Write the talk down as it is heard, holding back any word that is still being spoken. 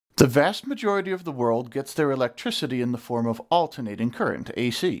The vast majority of the world gets their electricity in the form of alternating current,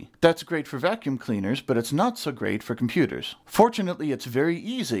 AC. That's great for vacuum cleaners, but it's not so great for computers. Fortunately, it's very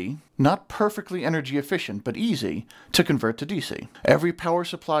easy, not perfectly energy efficient, but easy, to convert to DC. Every power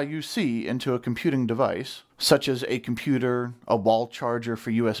supply you see into a computing device, such as a computer, a wall charger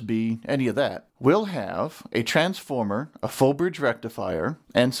for USB, any of that, will have a transformer, a full bridge rectifier,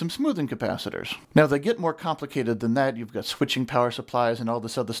 and some smoothing capacitors. Now they get more complicated than that. You've got switching power supplies and all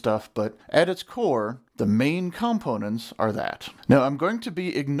this other stuff, but at its core, the main components are that. Now I'm going to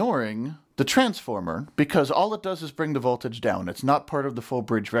be ignoring the transformer because all it does is bring the voltage down. It's not part of the full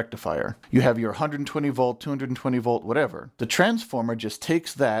bridge rectifier. You have your 120 volt, 220 volt, whatever. The transformer just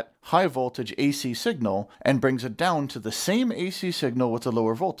takes that high voltage AC signal and brings it down to the same AC signal with a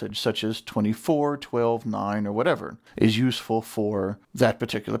lower voltage, such as 24, 12, 9, or whatever is useful for that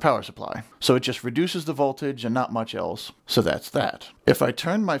particular power supply. So it just reduces the voltage and not much else. So that's that. If I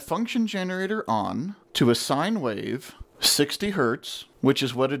turn my function generator on to a sine wave, 60 hertz, which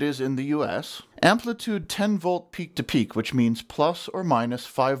is what it is in the US, amplitude 10 volt peak to peak, which means plus or minus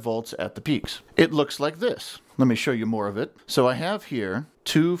 5 volts at the peaks. It looks like this. Let me show you more of it. So I have here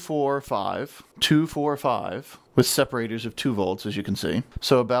 2, 4, 5, 2, 4, 5, with separators of 2 volts, as you can see.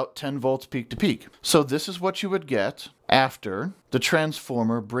 So about 10 volts peak to peak. So this is what you would get after the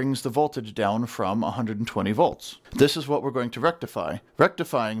transformer brings the voltage down from 120 volts. This is what we're going to rectify.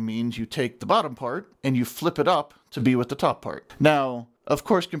 Rectifying means you take the bottom part and you flip it up to be with the top part. Now, of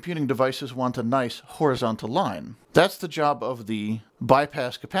course, computing devices want a nice horizontal line. That's the job of the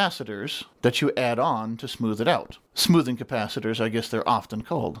bypass capacitors that you add on to smooth it out. Smoothing capacitors, I guess they're often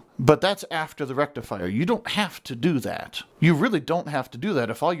called. But that's after the rectifier. You don't have to do that. You really don't have to do that.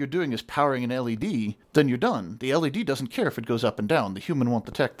 If all you're doing is powering an LED, then you're done. The LED doesn't care if it goes up and down. The human won't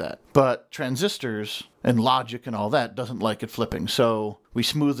detect that. But transistors and logic and all that doesn't like it flipping, so we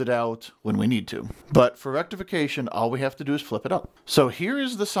smooth it out when we need to. But for rectification, all we have to do is flip it up. So here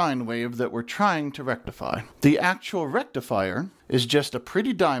is the sine wave that we're trying to rectify. The actual rectifier is just a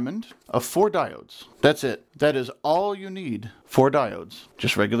pretty diamond of 4 diodes. That's it. That is all you need. 4 diodes.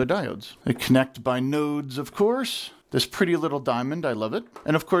 Just regular diodes. They connect by nodes, of course. This pretty little diamond, I love it.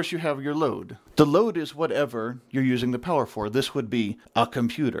 And of course you have your load. The load is whatever you're using the power for. This would be a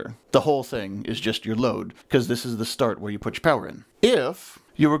computer. The whole thing is just your load, because this is the start where you put your power in. If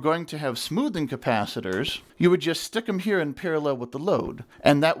you were going to have smoothing capacitors, you would just stick them here in parallel with the load,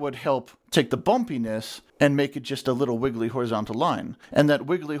 and that would help take the bumpiness and make it just a little wiggly horizontal line. And that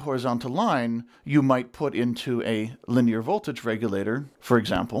wiggly horizontal line you might put into a linear voltage regulator, for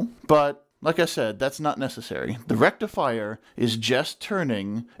example, but like I said, that's not necessary. The rectifier is just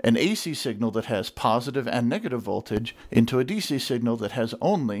turning an AC signal that has positive and negative voltage into a DC signal that has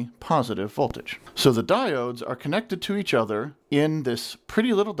only positive voltage. So the diodes are connected to each other in this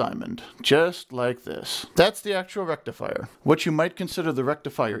pretty little diamond, just like this. That's the actual rectifier. What you might consider the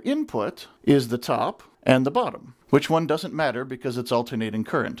rectifier input is the top and the bottom. Which one doesn't matter because it's alternating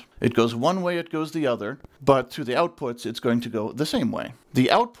current. It goes one way, it goes the other, but through the outputs it's going to go the same way. The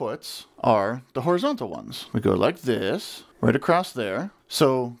outputs are the horizontal ones. We go like this, right across there.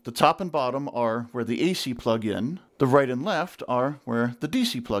 So the top and bottom are where the AC plug in. The right and left are where the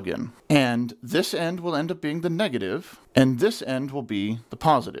DC plug in. And this end will end up being the negative, and this end will be the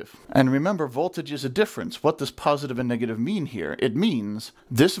positive. And remember, voltage is a difference. What does positive and negative mean here? It means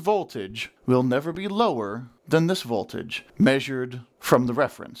this voltage will never be lower than this voltage, measured from the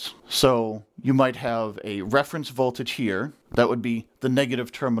reference. So you might have a reference voltage here. That would be the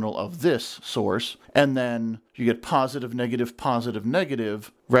negative terminal of this source. And then you get positive,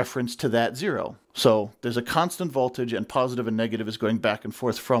 negative, reference to that 0. So there's a constant voltage, and positive and negative is going back and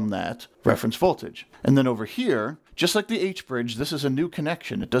forth from that reference voltage. And then over here, just like the H-bridge, this is a new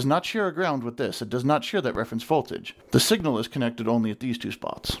connection. It does not share a ground with this. It does not share that reference voltage. The signal is connected only at these 2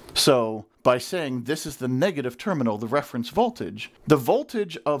 spots. So by saying this is the negative terminal, the reference voltage, the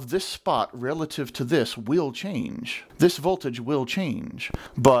voltage of this spot relative to this will change. This voltage will change,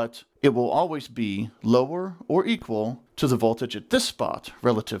 but it will always be lower or equal to the voltage at this spot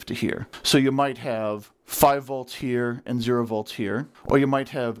relative to here. So you might have 5 volts here and 0 volts here, or you might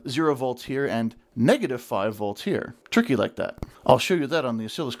have 0 volts here and negative 5 volts here. Tricky like that. I'll show you that on the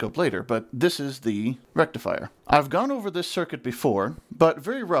oscilloscope later, but this is the rectifier. I've gone over this circuit before, but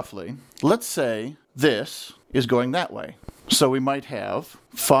very roughly, let's say this is going that way. So we might have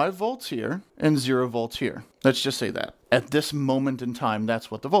 5 volts here and 0 volts here. Let's just say that. At this moment in time,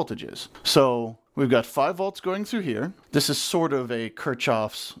 that's what the voltage is. So we've got 5 volts going through here. This is sort of a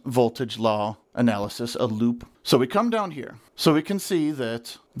Kirchhoff's voltage law analysis, a loop. So we come down here. So we can see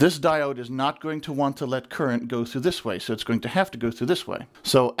that this diode is not going to want to let current go through this way, so it's going to have to go through this way.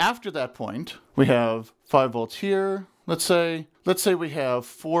 So after that point, we have 5 volts here. Let's say we have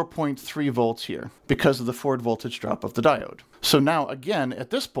 4.3 volts here because of the forward voltage drop of the diode. So now again,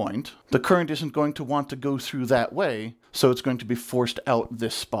 at this point, the current isn't going to want to go through that way, so it's going to be forced out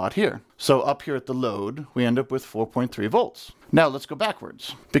this spot here. So up here at the load, we end up with 4.3 volts. Now let's go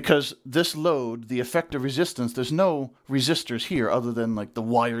backwards. Because this load, the effective resistance, there's no resistors here other than like the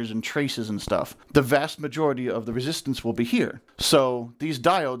wires and traces and stuff. The vast majority of the resistance will be here. So these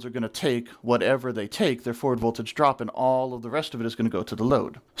diodes are going to take whatever they take, their forward voltage drop, and all of the rest of it is going to go to the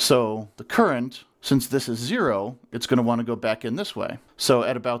load. So the current, since this is 0, it's going to want to go back in this way. So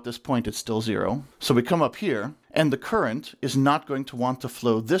at about this point, it's still 0. So we come up here, and the current is not going to want to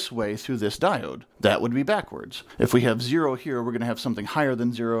flow this way through this diode. That would be backwards. If we have 0 here, we're going to have something higher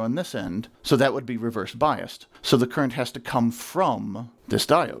than 0 on this end, so that would be reverse biased. So the current has to come from this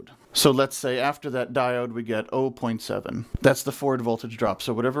diode. So let's say after that diode we get 0.7. That's the forward voltage drop.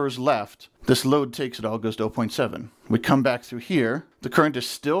 So whatever is left, this load takes it all, goes to 0.7. We come back through here. The current is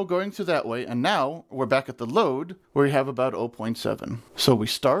still going through that way. And now we're back at the load where we have about 0.7. So we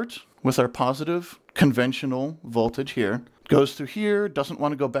start with our positive conventional voltage here. Goes through here, doesn't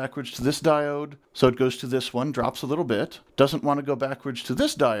want to go backwards to this diode, so it goes to this one, drops a little bit. Doesn't want to go backwards to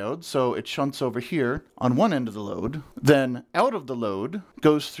this diode, so it shunts over here on one end of the load. Then out of the load,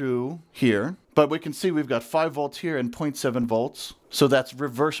 goes through here, but we can see we've got 5 volts here and 0.7 volts, so that's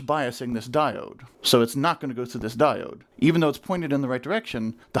reverse biasing this diode. So it's not going to go through this diode. Even though it's pointed in the right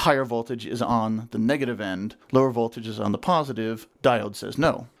direction, the higher voltage is on the negative end, lower voltage is on the positive, diode says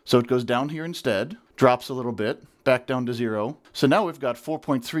no. So it goes down here instead, drops a little bit, back down to 0. So now we've got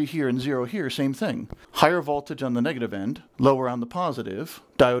 4.3 here and 0 here, same thing. Higher voltage on the negative end, lower on the positive.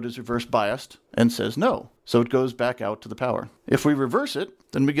 Diode is reverse biased and says no. So it goes back out to the power. If we reverse it,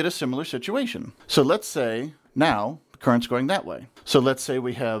 then we get a similar situation. So let's say now the current's going that way. So let's say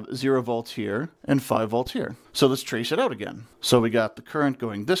we have 0 volts here and 5 volts here. So let's trace it out again. So we got the current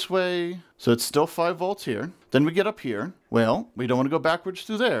going this way. So it's still 5 volts here. Then we get up here. Well, we don't want to go backwards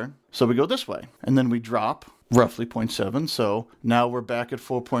through there. So we go this way. And then we drop roughly 0.7, so now we're back at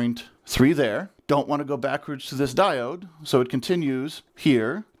 4.3 there. Don't want to go backwards to this diode, so it continues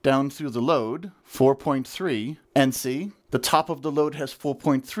here, down through the load, 4.3, and see, the top of the load has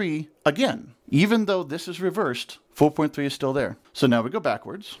 4.3 again. Even though this is reversed, 4.3 is still there. So now we go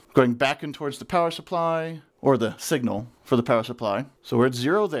backwards, going back in towards the power supply, or the signal for the power supply. So we're at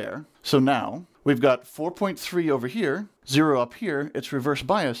 0 there. So now we've got 4.3 over here, 0 up here. It's reverse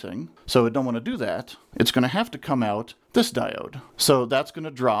biasing, so we don't want to do that. It's going to have to come out this diode. So that's going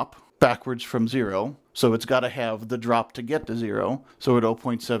to drop backwards from 0. So it's got to have the drop to get to 0. So we're at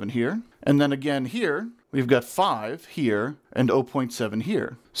 0.7 here. And then again here, we've got 5 here and 0.7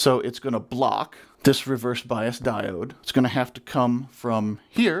 here. So it's going to block this reverse bias diode. It's going to have to come from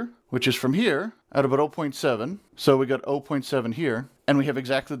here, which is from here, at about 0.7. So we got 0.7 here, and we have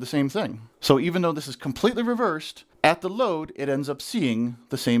exactly the same thing. So even though this is completely reversed, at the load, it ends up seeing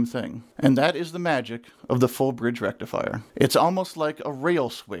the same thing. And that is the magic of the full bridge rectifier. It's almost like a rail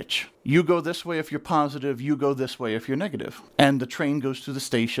switch. You go this way if you're positive, you go this way if you're negative. And the train goes to the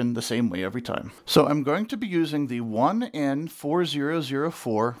station the same way every time. So I'm going to be using the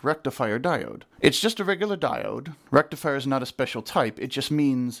 1N4004 rectifier diode. It's just a regular diode. Rectifier is not a special type. It just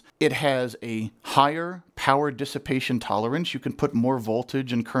means it has a higher power dissipation tolerance. You can put more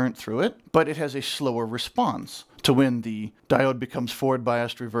voltage and current through it, but it has a slower response. To when the diode becomes forward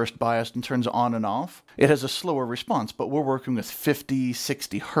biased, reverse biased, and turns on and off, it has a slower response, but we're working with 50,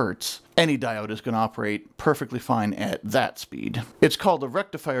 60 hertz. Any diode is going to operate perfectly fine at that speed. It's called a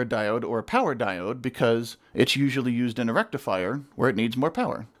rectifier diode or a power diode because it's usually used in a rectifier where it needs more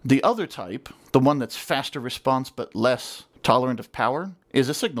power. The other type, the one that's faster response but less tolerant of power, is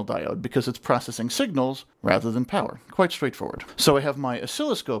a signal diode because it's processing signals rather than power. Quite straightforward. So I have my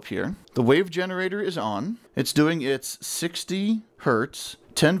oscilloscope here. The wave generator is on. It's doing its 60 hertz,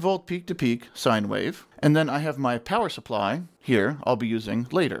 10 volt peak to peak sine wave. And then I have my power supply here I'll be using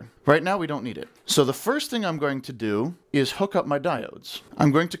later. Right now we don't need it. So the first thing I'm going to do is hook up my diodes.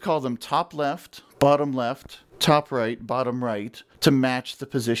 I'm going to call them top left, top right, bottom right, to match the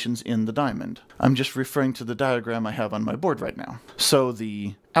positions in the diamond. I'm just referring to the diagram I have on my board right now. So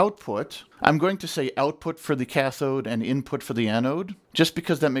the output, I'm going to say output for the cathode and input for the anode, just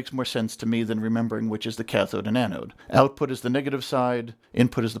because that makes more sense to me than remembering which is the cathode and anode. Output is the negative side,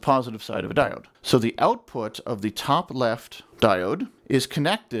 input is the positive side of a diode. So the output of the top left diode is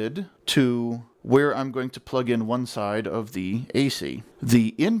connected to where I'm going to plug in one side of the AC. The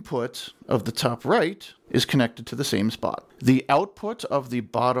input of the top right is connected to the same spot. The output of the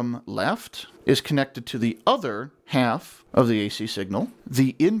bottom left is connected to the other half of the AC signal.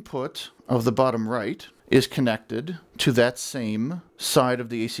 The input of the bottom right is connected to that same side of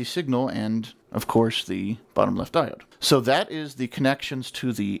the AC signal and, of course, the bottom left diode. So that is the connections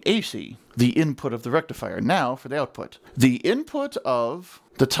to the AC, the input of the rectifier. Now for the output. The input of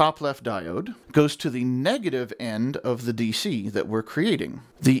the top left diode goes to the negative end of the DC that we're creating.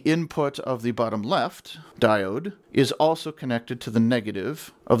 The input of the bottom left diode is also connected to the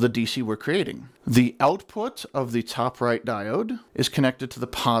negative of the DC we're creating. The output of the top right diode is connected to the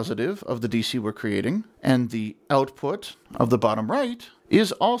positive of the DC we're creating, and the output of the bottom right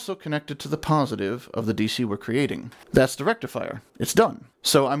is also connected to the positive of the DC we're creating. That's the rectifier. It's done.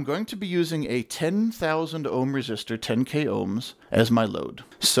 So I'm going to be using a 10,000 ohm resistor, 10k ohms, as my load.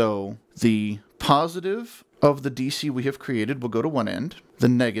 So the positive of the DC we have created will go to one end. The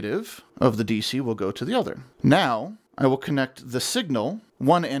negative of the DC will go to the other. Now I will connect the signal,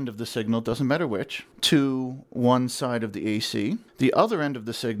 one end of the signal, doesn't matter which, to one side of the AC, the other end of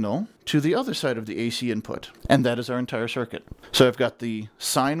the signal to the other side of the AC input, and that is our entire circuit. So I've got the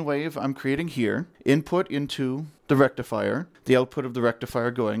sine wave I'm creating here, input into the rectifier, the output of the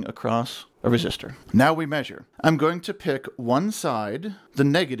rectifier going across a resistor. Now we measure. I'm going to pick one side, the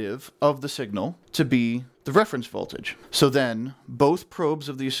negative of the signal, to be the reference voltage. So then both probes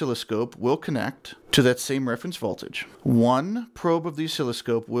of the oscilloscope will connect to that same reference voltage. One probe of the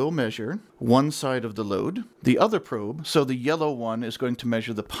oscilloscope will measure one side of the load. The other probe, so the yellow one, is going to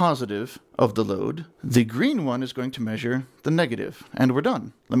measure the positive of the load. The green one is going to measure the negative. And we're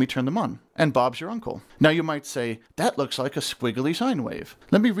done. Let me turn them on. And Bob's your uncle. Now you might say, that looks like a squiggly sine wave.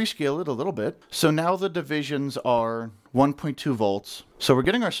 Let me rescale it a little bit. So now the divisions are 1.2 volts. So we're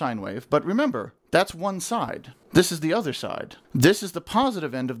getting our sine wave, but remember, that's one side. This is the other side. This is the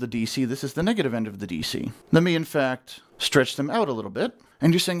positive end of the DC. This is the negative end of the DC. Let me, in fact, stretch them out a little bit.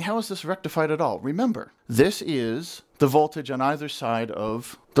 And you're saying, how is this rectified at all? Remember, this is the voltage on either side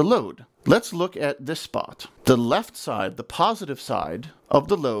of the load. Let's look at this spot. The left side, the positive side of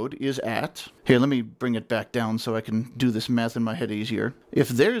the load is at, here, let me bring it back down so I can do this math in my head easier. If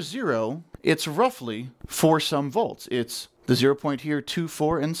there's 0, it's roughly 4 some volts. It's the 0 point here,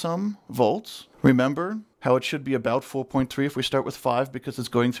 24 and some volts. Remember how it should be about 4.3 if we start with 5 because it's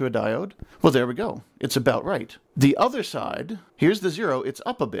going through a diode? Well, there we go. It's about right. The other side, here's the 0, it's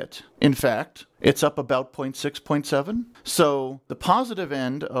up a bit. In fact, it's up about 0.6, 0.7. So the positive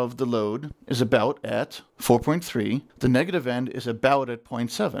end of the load is about at 4.3. The negative end is about at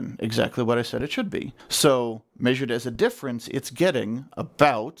 0.7, exactly what I said it should be. So measured as a difference, it's getting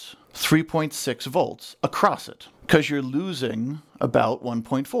about 3.6 volts across it because you're losing about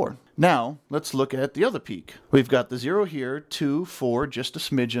 1.4. Now, let's look at the other peak. We've got the 0 here, 2, 4, just a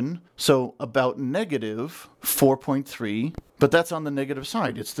smidgen, so about negative 4.3, but that's on the negative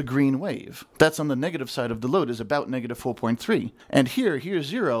side. It's the green wave. That's on the negative side of the load is about negative 4.3. And here's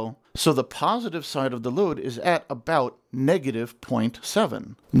 0, so the positive side of the load is at about negative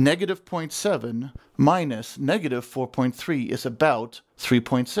 0.7. Negative 0.7 minus negative 4.3 is about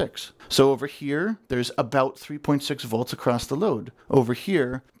 3.6. So over here, there's about 3.6 volts across the load. Over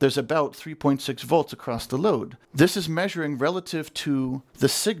here, there's about 3.6 volts across the load. This is measuring relative to the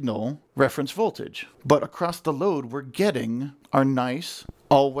signal reference voltage. But across the load, we're getting our nice,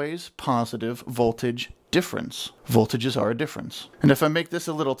 always positive voltage difference. Voltages are a difference. And if I make this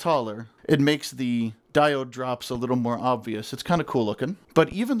a little taller, it makes the diode drops a little more obvious. It's kind of cool looking.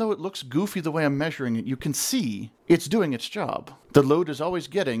 But even though it looks goofy the way I'm measuring it, you can see it's doing its job. The load is always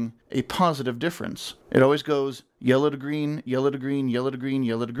getting a positive difference. It always goes yellow to green, yellow to green, yellow to green,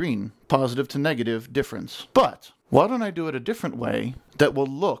 yellow to green. Positive to negative difference. But why don't I do it a different way that will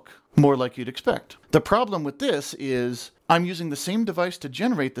look more like you'd expect? The problem with this is I'm using the same device to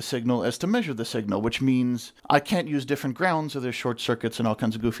generate the signal as to measure the signal, which means I can't use different grounds or there's short circuits and all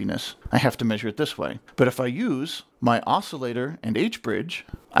kinds of goofiness. I have to measure it this way. But if I use my oscillator and H-bridge,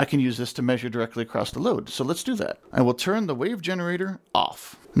 I can use this to measure directly across the load. So let's do that. I will turn the wave generator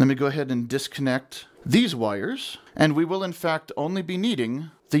off. Let me go ahead and disconnect these wires, and we will in fact only be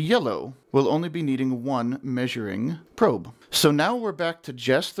needing the yellow. We'll only be needing one measuring probe. So now we're back to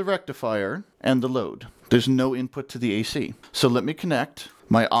just the rectifier and the load. There's no input to the AC. So let me connect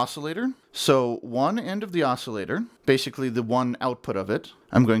my oscillator. So one end of the oscillator, basically the one output of it,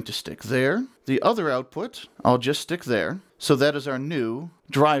 I'm going to stick there. The other output, I'll just stick there. So that is our new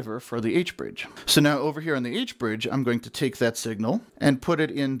driver for the H-bridge. So now over here on the H-bridge, I'm going to take that signal and put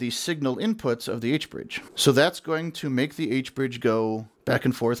it in the signal inputs of the H-bridge. So that's going to make the H-bridge go back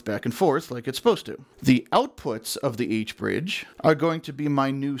and forth like it's supposed to. The outputs of the H-bridge are going to be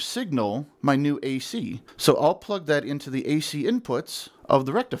my new signal, my new AC. So I'll plug that into the AC inputs of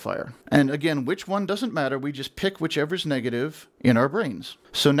the rectifier. And again, which one doesn't matter, we just pick whichever's negative in our brains.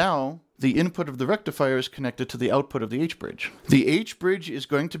 So now the input of the rectifier is connected to the output of the H-bridge. The H-bridge is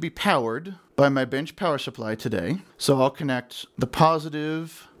going to be powered by my bench power supply today. So I'll connect the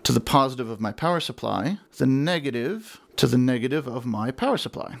positive to the positive of my power supply, the negative to the negative of my power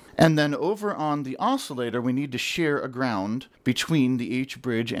supply. And then over on the oscillator, we need to share a ground between the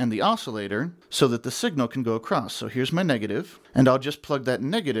H-bridge and the oscillator so that the signal can go across. So here's my negative, and I'll just plug that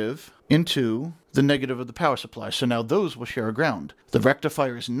negative into the negative of the power supply. So now those will share a ground. The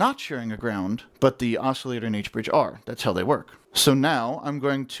rectifier is not sharing a ground, but the oscillator and H-bridge are. That's how they work. So now I'm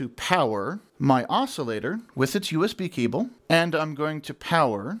going to power my oscillator with its USB cable, and I'm going to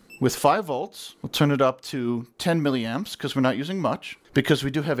power with 5 volts. We'll turn it up to 10 milliamps because we're not using much, because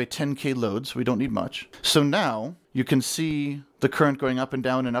we do have a 10K load, so we don't need much. So now you can see the current going up and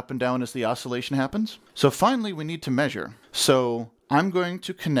down as the oscillation happens. So finally we need to measure. So I'm going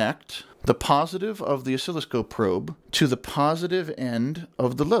to connect the positive of the oscilloscope probe to the positive end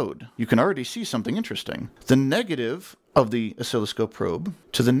of the load. You can already see something interesting. The negative of the oscilloscope probe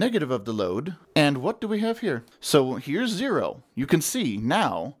to the negative of the load. And what do we have here? So here's 0. You can see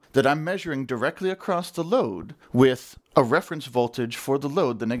now that I'm measuring directly across the load with a reference voltage for the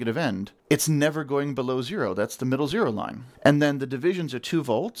load, the negative end. It's never going below 0. That's the middle 0 line. And then the divisions are 2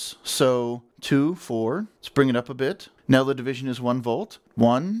 volts. So 2, 4. Let's bring it up a bit. Now the division is 1 volt.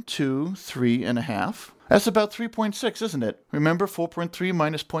 1, 2, 3.5. That's about 3.6, isn't it? Remember, 4.3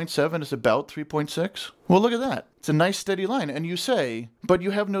 minus 0.7 is about 3.6? Well, look at that. It's a nice steady line. And you say, but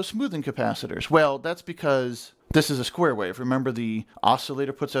you have no smoothing capacitors. Well, that's because this is a square wave. Remember, the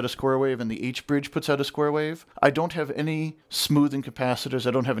oscillator puts out a square wave and the H-bridge puts out a square wave? I don't have any smoothing capacitors.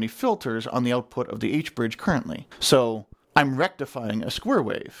 I don't have any filters on the output of the H-bridge currently. So I'm rectifying a square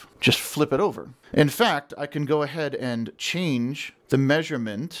wave. Just flip it over. In fact, I can go ahead and change the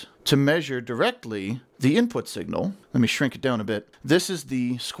measurement to measure directly the input signal. Let me shrink it down a bit. This is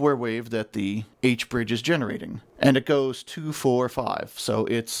the square wave that the H-bridge is generating. And it goes 2, 4, 5. So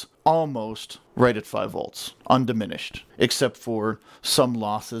it's almost right at 5 volts, undiminished, except for some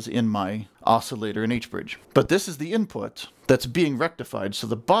losses in my oscillator and H-bridge. But this is the input that's being rectified. So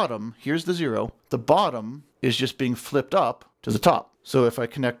the bottom, here's the 0, the bottom is just being flipped up to the top. So if I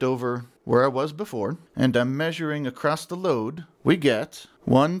connect over where I was before, and I'm measuring across the load, we get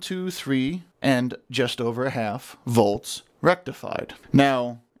 1, 2, 3, and just over a half volts rectified.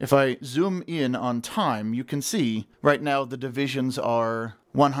 Now, if I zoom in on time, you can see right now the divisions are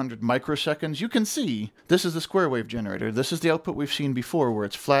 100 microseconds. You can see this is the square wave generator. This is the output we've seen before where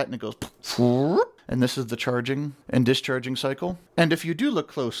it's flat and it goes, and this is the charging and discharging cycle. And if you do look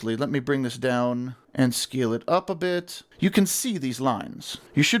closely, let me bring this down and scale it up a bit. You can see these lines.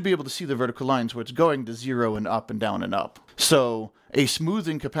 You should be able to see the vertical lines where it's going to 0 and up and down and up. So a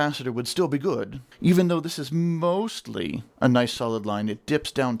smoothing capacitor would still be good. Even though this is mostly a nice solid line, it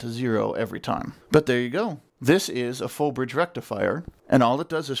dips down to 0 every time. But there you go. This is a full bridge rectifier, and all it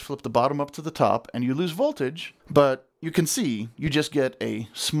does is flip the bottom up to the top, and you lose voltage, but you can see you just get a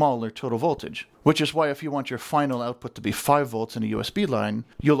smaller total voltage, which is why if you want your final output to be 5 volts in a USB line,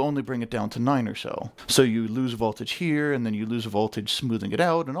 you'll only bring it down to 9 or so. So you lose voltage here, and then you lose voltage smoothing it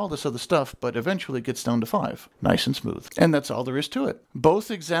out, and all this other stuff, but eventually it gets down to 5. Nice and smooth. And that's all there is to it. Both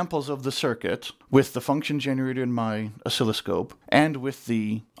examples of the circuit, with the function generator in my oscilloscope, and with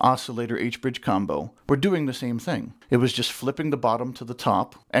the oscillator H-bridge combo, we're doing the same thing. It was just flipping the bottom to the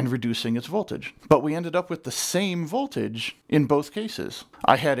top and reducing its voltage. But we ended up with the same voltage in both cases.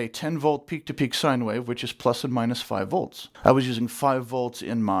 I had a 10 volt peak-to-peak sine wave, which is plus and minus 5 volts. I was using 5 volts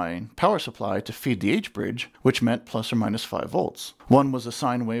in my power supply to feed the H-bridge, which meant plus or minus 5 volts. One was a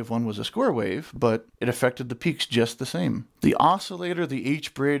sine wave, one was a square wave, but it affected the peaks just the same. The oscillator, the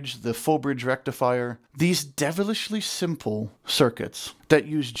H-bridge, the full-bridge rectifier, these devilishly simple circuits that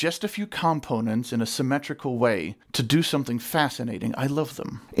use just a few components in a symmetrical way to do something fascinating. I love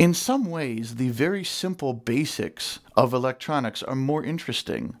them. In some ways, the very simple basics of electronics are more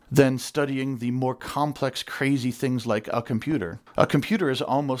interesting than studying the more complex, crazy things like a computer. A computer is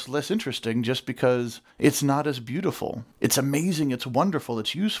almost less interesting just because it's not as beautiful. It's amazing, it's wonderful,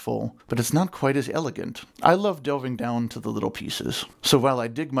 it's useful, but it's not quite as elegant. I love delving down to the little pieces. So while I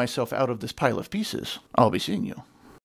dig myself out of this pile of pieces, I'll be seeing you